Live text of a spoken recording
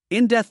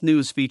In-depth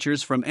news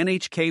features from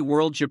NHK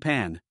World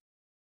Japan.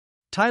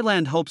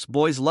 Thailand hopes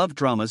boys' love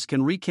dramas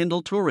can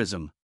rekindle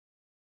tourism.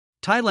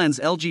 Thailand's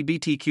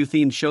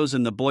LGBTQ-themed shows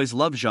in the boys'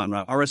 love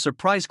genre are a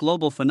surprise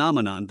global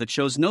phenomenon that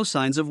shows no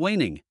signs of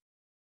waning.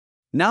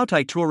 Now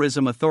Thai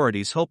tourism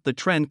authorities hope the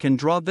trend can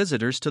draw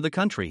visitors to the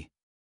country.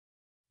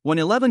 When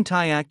 11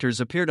 Thai actors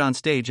appeared on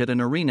stage at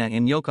an arena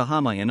in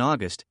Yokohama in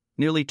August,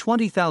 nearly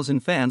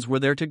 20,000 fans were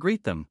there to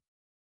greet them.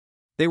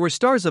 They were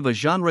stars of a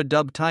genre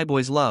dubbed Thai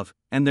Boys Love,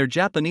 and their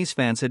Japanese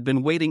fans had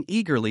been waiting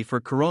eagerly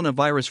for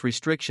coronavirus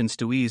restrictions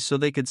to ease so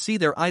they could see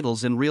their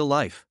idols in real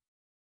life.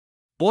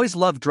 Boys'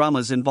 love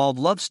dramas involve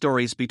love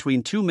stories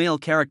between two male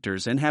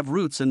characters and have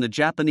roots in the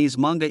Japanese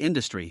manga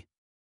industry.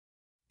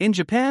 In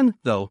Japan,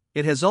 though,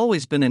 it has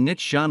always been a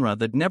niche genre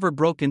that never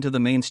broke into the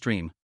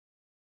mainstream.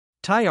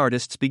 Thai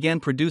artists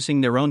began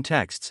producing their own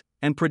texts,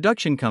 and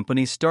production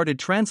companies started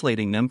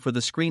translating them for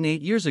the screen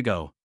 8 years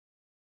ago.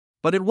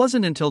 But it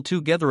wasn't until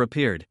Together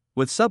appeared,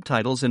 with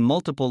subtitles in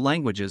multiple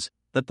languages,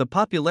 that the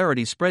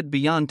popularity spread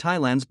beyond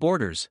Thailand's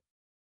borders.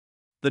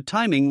 The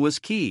timing was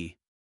key.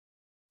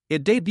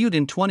 It debuted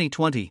in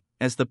 2020,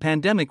 as the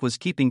pandemic was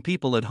keeping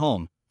people at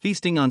home,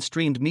 feasting on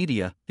streamed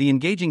media. The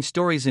engaging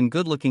stories and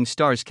good-looking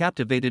stars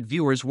captivated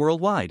viewers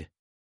worldwide.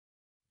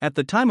 At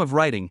the time of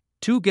writing,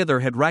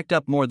 Together had racked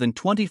up more than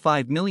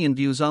 25 million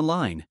views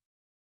online.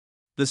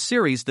 The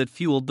series that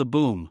fueled the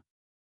boom.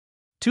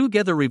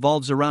 Together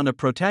revolves around a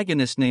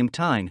protagonist named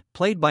Tyne,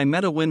 played by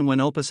Metawin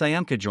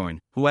Opasayamkajorn,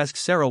 who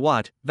asks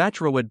Sarawat,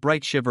 Vatrawad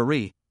Bright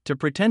Shivari, to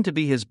pretend to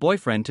be his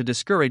boyfriend to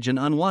discourage an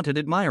unwanted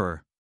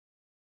admirer.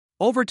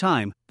 Over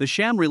time, the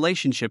sham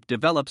relationship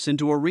develops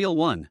into a real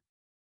one.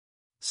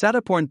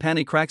 Sataporn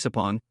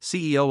Panikraksapon,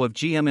 CEO of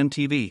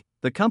GMMTV,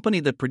 the company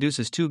that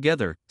produces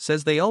Together,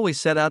 says they always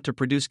set out to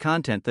produce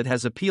content that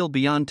has appeal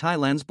beyond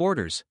Thailand's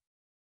borders.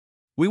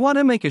 We want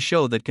to make a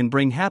show that can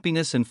bring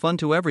happiness and fun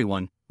to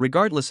everyone,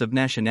 regardless of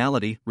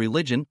nationality,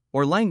 religion,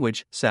 or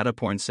language,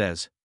 Sataporn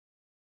says.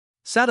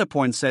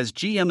 Sataporn says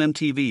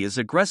GMMTV is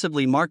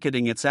aggressively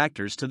marketing its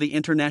actors to the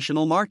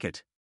international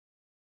market,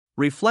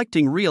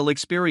 reflecting real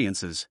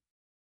experiences.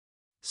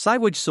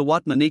 Saiwaj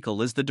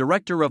Sawatmanikal is the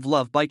director of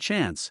Love by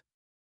Chance.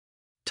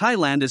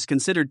 Thailand is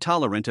considered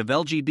tolerant of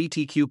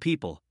LGBTQ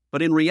people,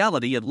 but in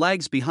reality it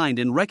lags behind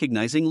in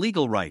recognizing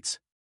legal rights.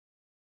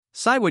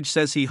 Saiwaj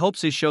says he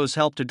hopes his shows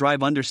help to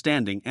drive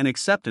understanding and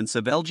acceptance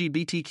of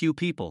LGBTQ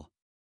people.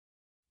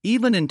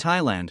 Even in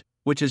Thailand,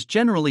 which is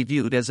generally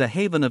viewed as a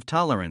haven of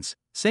tolerance,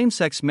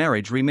 same-sex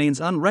marriage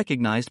remains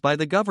unrecognized by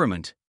the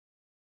government.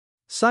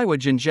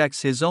 Saiwaj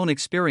injects his own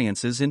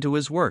experiences into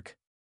his work.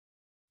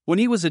 When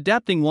he was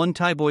adapting one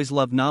Thai Boys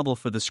Love novel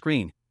for the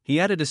screen, he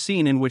added a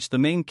scene in which the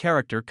main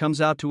character comes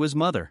out to his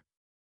mother.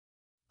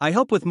 I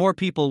hope with more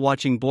people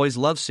watching Boys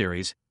Love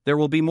series, there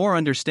will be more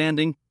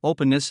understanding,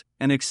 openness,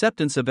 and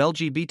acceptance of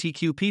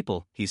LGBTQ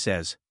people, he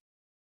says.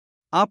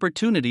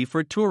 Opportunity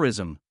for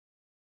tourism.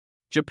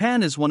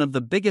 Japan is one of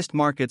the biggest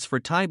markets for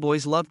Thai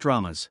boys' love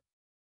dramas.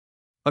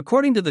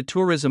 According to the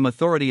Tourism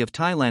Authority of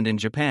Thailand in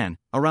Japan,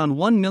 around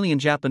 1 million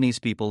Japanese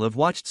people have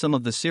watched some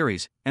of the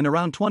series, and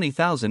around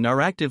 20,000 are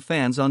active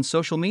fans on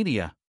social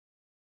media.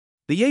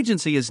 The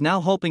agency is now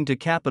hoping to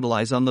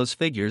capitalize on those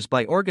figures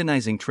by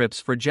organizing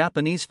trips for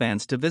Japanese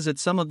fans to visit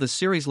some of the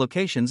series'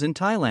 locations in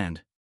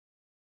Thailand.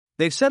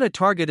 They've set a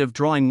target of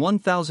drawing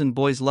 1,000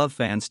 Boys Love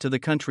fans to the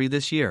country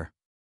this year.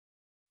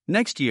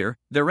 Next year,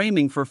 they're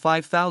aiming for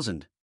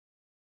 5,000.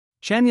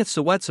 Chanyath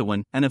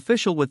Sawetsawan, an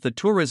official with the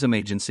tourism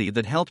agency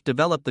that helped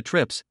develop the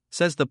trips,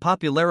 says the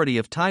popularity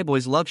of Thai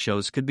Boys Love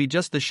shows could be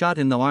just the shot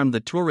in the arm the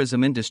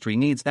tourism industry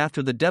needs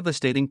after the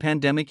devastating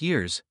pandemic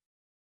years.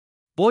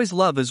 Boys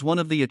Love is one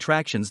of the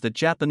attractions that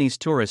Japanese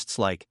tourists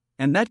like,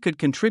 and that could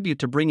contribute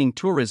to bringing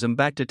tourism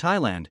back to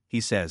Thailand, he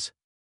says.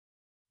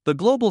 The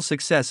global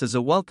success is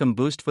a welcome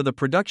boost for the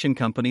production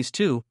companies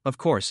too, of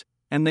course,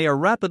 and they are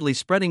rapidly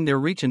spreading their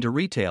reach into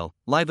retail,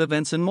 live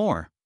events and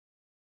more.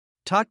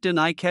 Takdan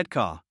I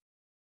Ketka.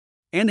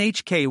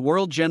 NHK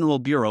World General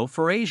Bureau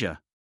for Asia.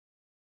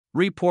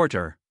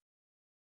 Reporter.